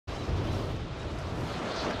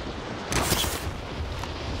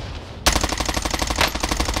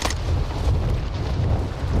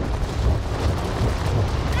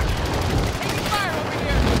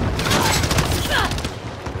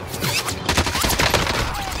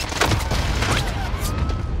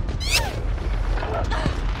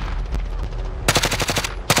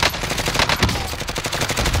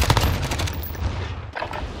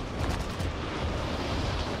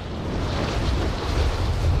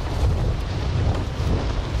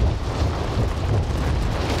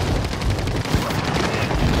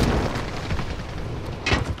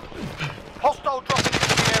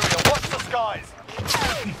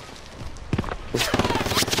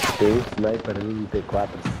sniper ali, T4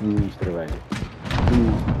 sinistro, velho.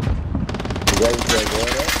 Sinistro. O gajo de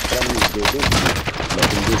agora, pra mim, deu 2 minutos. Mas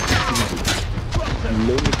tem 2 segundos.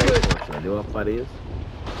 Não me cai forte, velho. Eu apareço,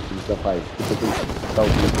 ele só faz. Tipo, tem que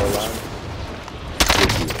saltinho pra lá.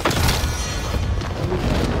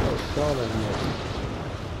 Chora, minha.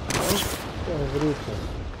 Que bruta.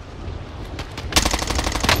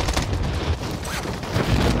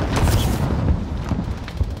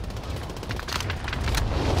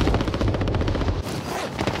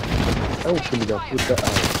 É o filho da puta.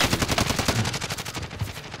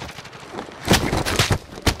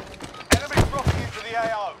 Enemy dropping into the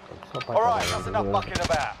AO. Alright, that's enough mucking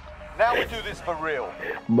about. Now we do this for real.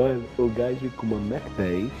 Mano, o gajo com uma Mac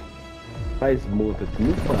 10 faz multa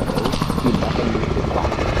no farol e mata no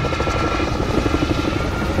T4.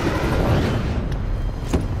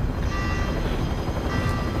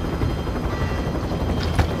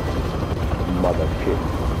 Motherfucker.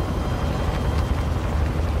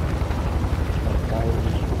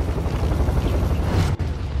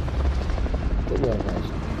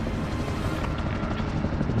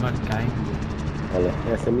 Olha,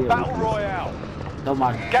 essa é minha Battle Royale. Não,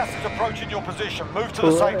 Marco. Gas is approaching your position. Move to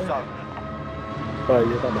the safe zone.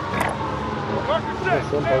 Olha, tá bom.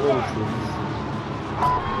 Só pra ver isso.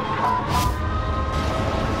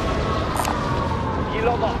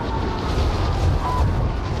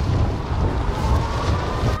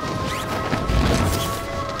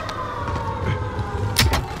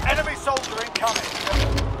 Enemy soldier incoming.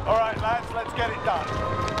 Alright lads, let's get it done.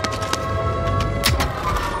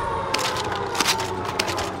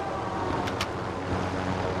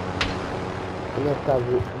 Onde é que está o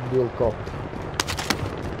helicóptero?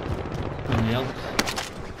 Com eles.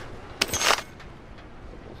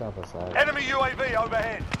 Já passaram. Enemy UAV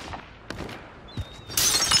overhead.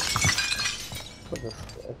 Foda-se.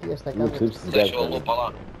 Aqui esta Não casa. precisa Deixa a de lupa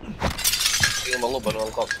lá. Tem uma lupa no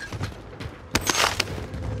helicóptero.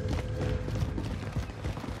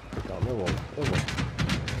 Calma, eu vou.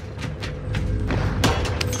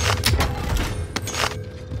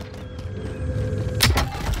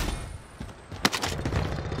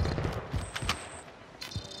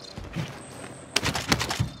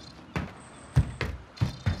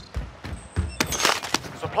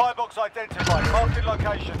 Supply box identified. Marking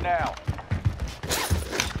location now.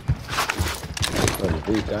 Olha,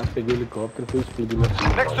 veio cá, peguei o helicóptero e foi explodir na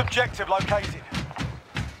frente. Next objective located.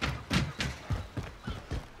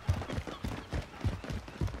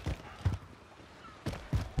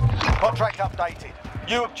 Contract updated.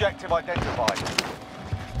 New objective identified.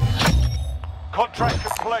 Contract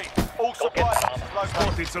complete. All supply boxes located.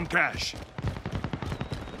 Spotted some cash.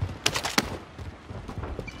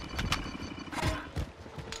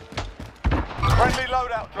 Friendly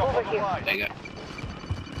loadout drop on the way. Pega.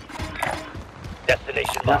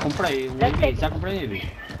 Destination Já comprei um EV, já comprei um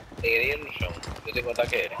EV. Tem areia no chão. Eu tenho que contar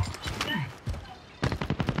que era.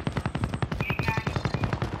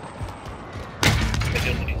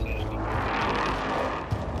 Meteu munições.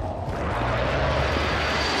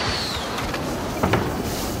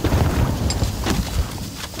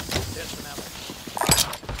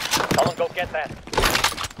 Someone go get that.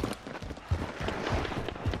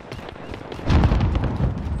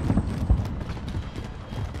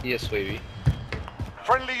 E a sua EV?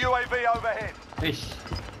 Friendly UAV overhead. Ixi,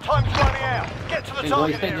 Time's running out. Get to the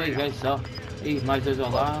target tem dois area. gajos só. Ih, mais dois ao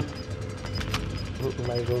lado.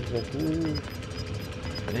 Mais outro aqui.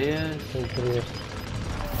 3. Tem 3.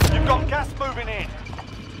 You've got gas moving in.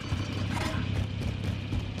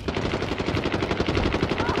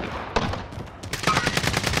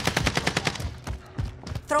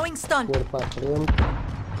 Throwing stun. Pôr para a frente.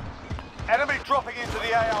 Enemy dropping into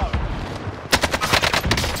the AO.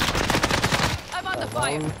 I'm on the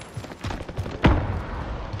fire.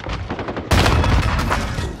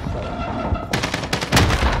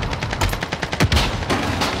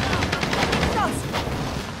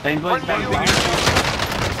 Tem dois Friendly gajos. UAV.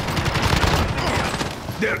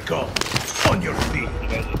 There go. On your feet.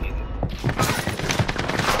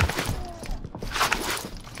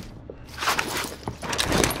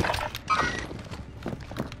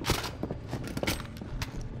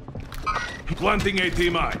 Planting AT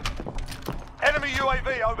mine. Enemy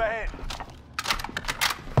UAV overhead.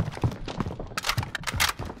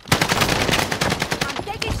 I'm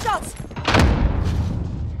taking shots.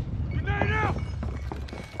 Grenade out!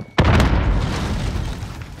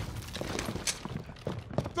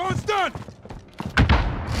 Throwing stun!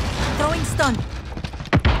 Throwing stun.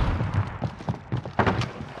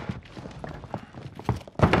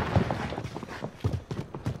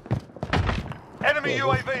 Enemy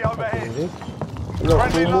UAV overhead. Olha o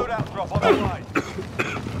Friendly fumo. loadout drop on the way.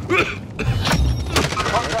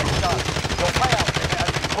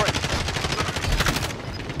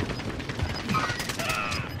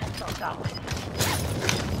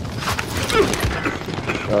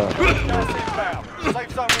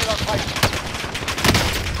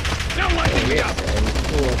 me up!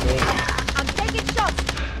 I'm taking shots.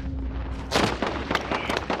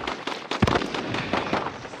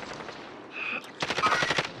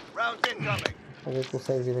 Rounds incoming. A ver se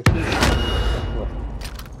consegue vir aqui.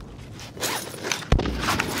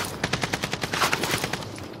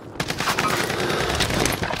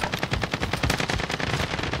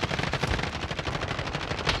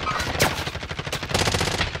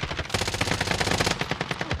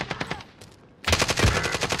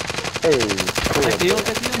 Ei, Aqui um,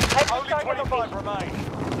 aqui um. Only 25 remain.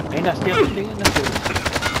 Ainda tem, ainda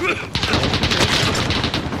tem.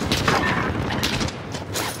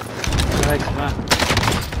 Vai, vai.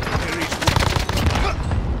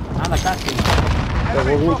 Anda cá, sim.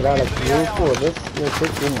 Eu vou entrar aqui, foda-se, não sei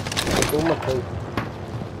como. Eu tô uma coisa.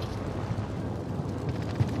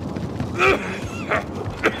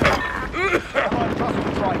 Allied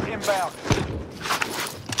cluster strike inbound.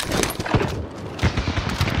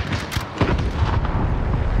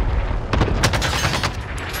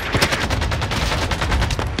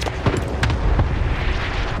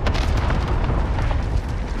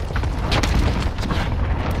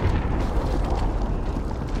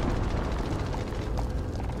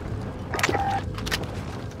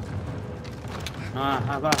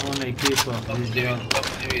 Ah, vai uma equipa. Vamos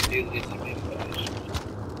dividir isso aqui.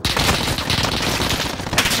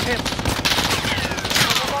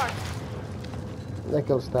 Onde é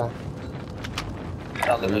que ele está?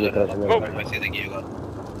 Está ali na janela. Vai sair daqui agora.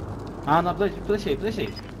 Ah, não, deixei.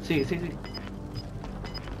 Sim.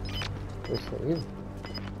 Deixa eu ir.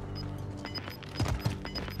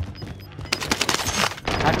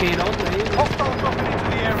 Aqui, outro aí. Hostile dropping into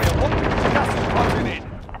the area. Look, gas is closing in.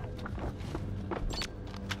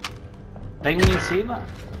 Tem um em cima.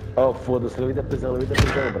 oh, foda-se, levei da prisão,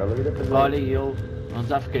 bravo, levei da prisão. Olha e eu. Não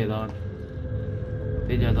já fiquei de hora.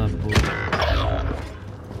 Filha da puta.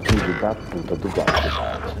 Filho da puta do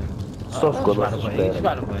gato. Só ficou na espera.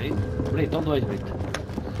 Dispara bem. Brito, estão dois, Brito.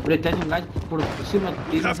 Brito, tens um gajo por cima de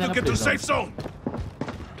ti, mas Have é to na get to prisão. safe zone!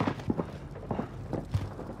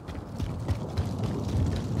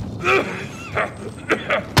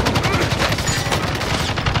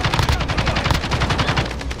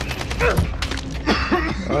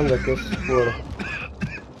 Onde é que eles foram?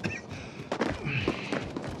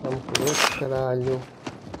 Vamos por esse caralho.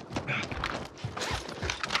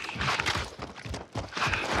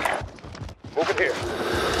 Moving here.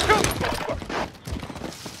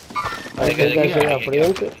 Aí tem gajo aí à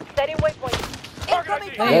frente. Setting waypoint.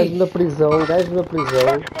 Incoming fire. Gajo na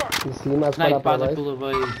prisão. Em cima, a separar para Snipada que baixo. eu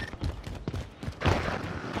levei.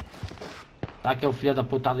 Está aquele filho da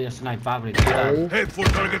puta ali a snipar, Brito. Cuidado. Aí, Head for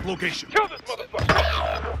target location. Kill this motherfucker.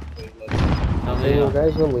 Ali, tem ó. um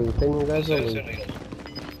gajo ali.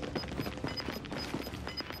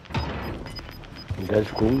 O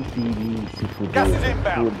gajo com um tiro se fudeu. Gas is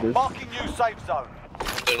inbound. Foda-se. Marking new safe zone.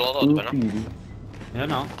 Tens lá outro, não? Tiro. Eu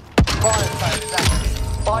não. Fire sale is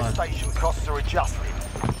active. Buy station costs are adjusted.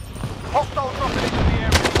 Hostile dropping into the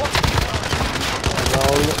area.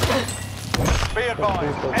 Be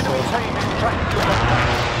advised, enemy team is tracking your location.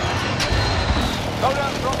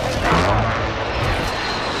 Loadout drop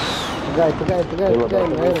Pegai, merda.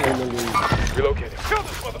 relocating. Kill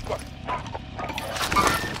this motherfucker.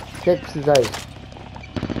 O que é que precisais?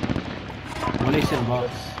 Munition box.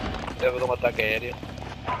 Deve dar um ataque aéreo.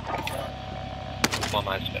 Uma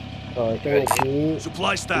máscara. Ó, eu tenho aqui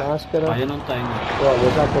Supply stack. máscara. Ah, eu não tenho.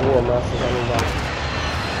 Olha, já acabou a massa, já não dá.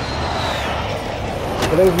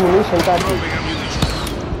 3 munition, está aqui. Moving ammunition.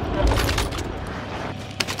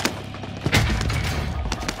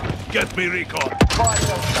 Get me recon. Fire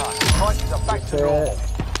sale done. Prices are back to normal.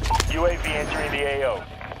 É, UAV entering the AO.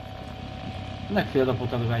 Como é que filho da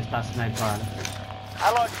puta do gajo está a snipar?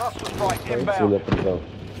 Allied cluster strike Sai da inbound. prisão.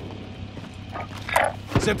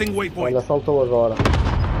 Setting waypoint. olha, saltou agora.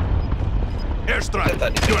 Airstrike.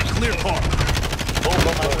 You're clear call. All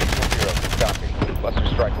confirmed from zero. Copy. Cluster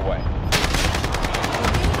strike away.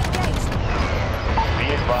 Be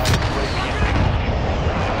advised, UAV entering.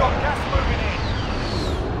 Got gas moving in.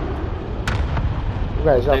 O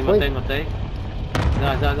gajo já foi? Matei.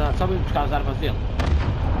 Já. Só vim buscar as armas dele.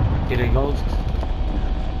 Tirei Ghost.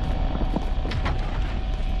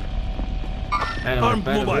 Armed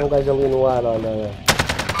Tem mobile. um gajo ali no ar, olha.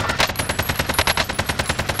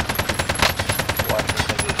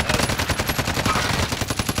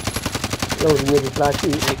 Ele vinha de trás aqui.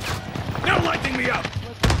 They're lighting me up.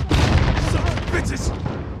 Son of bitches.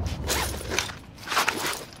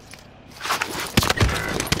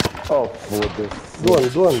 Oh, foda-se.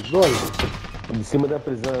 Dono. De cima da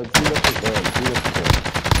prisão, de cima da prisão.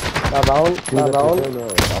 Tá down, tá down. Não,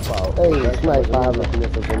 tá pau. Ei, snipada. Aqui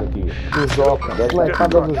nessa zona aqui. Do Joca,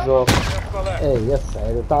 snipada do Joca. Ei, é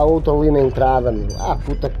sério, tá outro ali na entrada, meu. Ah,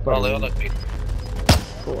 puta que Valeu, pariu. Daqui.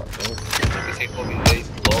 Foda-se. Pensei que convidei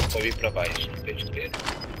logo para vir para baixo. Não fez de querer.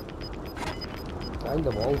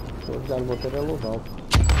 Ainda bom, eu já não vou ter ilusão.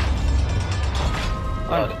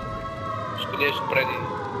 Olha, escolheste o prédio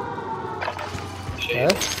cheio. É?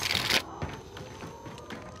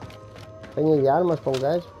 Tenho aí armas para um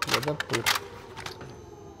gajo? Vou dar puta.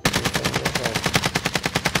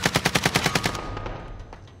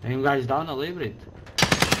 Tem um gajo down ali, Brito.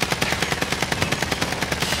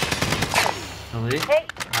 Ali? Hey,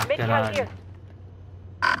 Ah, mid-car caralho. here.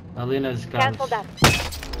 Ali nas escadas. Cancel that.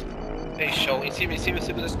 Ei, show, em cima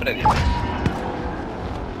desse prédio.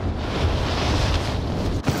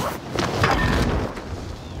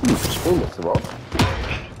 Esconda-se, volta.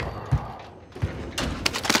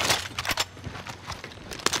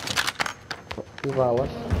 E balas.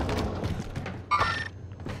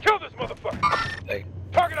 Kill this motherfucker. Ei,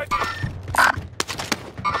 Target ID.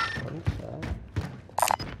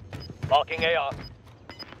 Marking AR.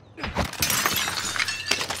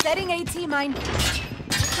 Setting AT mine.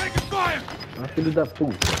 Taking fire! Ah, filho da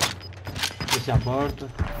puta. Fecha a porta.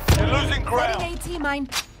 You're losing ground. Setting AT mine.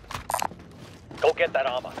 Go get that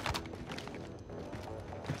armor.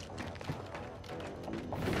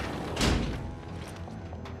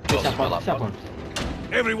 Fecha a vai lá, porta, fecha a pode. porta.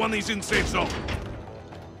 Everyone is in safe zone.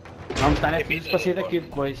 Vamos estar aqui para sair daqui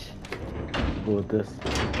depois. Puta-se.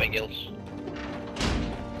 Vem eles.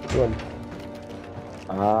 Onde?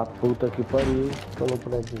 Ah, puta que pariu. Estou no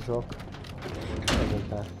prédio do Joca. Pode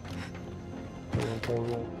entrar. Eu não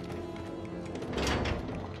tenho.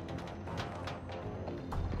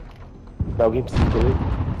 Alguém precisa comer?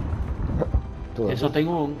 Eu só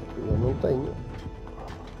tenho um. Eu não tenho.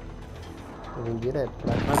 Eu vim direto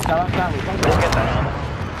pra cá. Vai ficar lá, cá, vai Go cá. get that armor.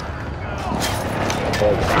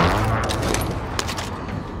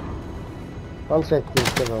 Quantos é que tem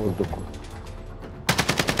cada um?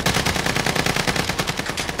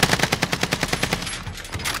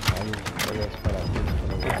 Olha esse parado.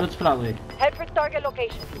 Estão todos para ali. Head for target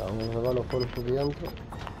location. Não, mas agora foram por dentro.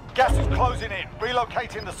 Gas is closing in.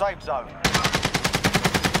 Relocating the safe zone.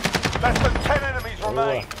 Less than 10 enemies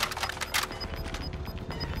remain.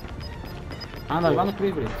 Anda, vai no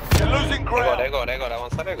comigo, Brito. You're losing ground. Agora,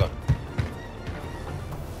 avançar agora.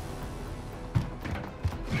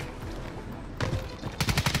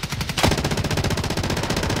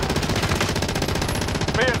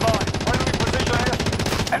 Be advised. Enemy precision air.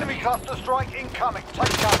 Enemy cluster strike incoming.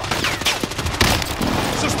 Take cover.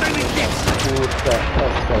 Sustaining hits! Puta,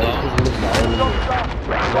 nossa, eu fiz muito mal. Doctor.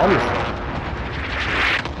 Ganhamos?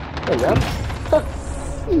 Ganhamos?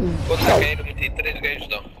 Quantos é que ainda meti? 3 gajos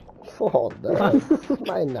não. Foda-se,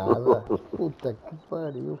 mais nada. Puta que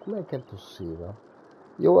pariu, como é que é possível?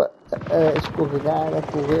 Eu a escorregar, a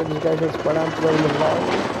correr, os gajos a disparar por aí no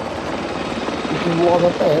vale e tudo logo a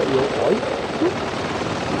pé. Eu, oi?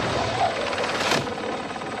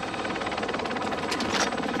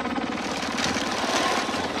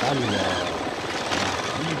 Ah, não.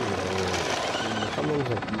 Estamos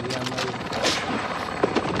aqui há mais.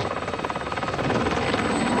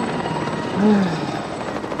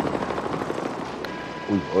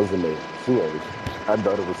 Ui, 11h30. Senhores,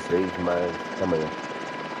 adoro vocês, mas amanhã.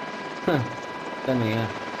 Também é.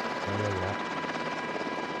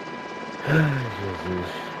 Ai,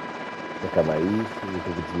 Jesus. Vou acabar isso e tenho que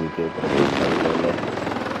desligar para ver, né?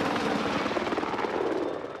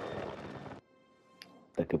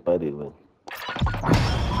 Tá que pariu, velho.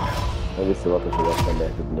 Vamos ver se eu volto a jogar essa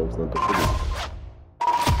merda de novo, senão eu tô feliz.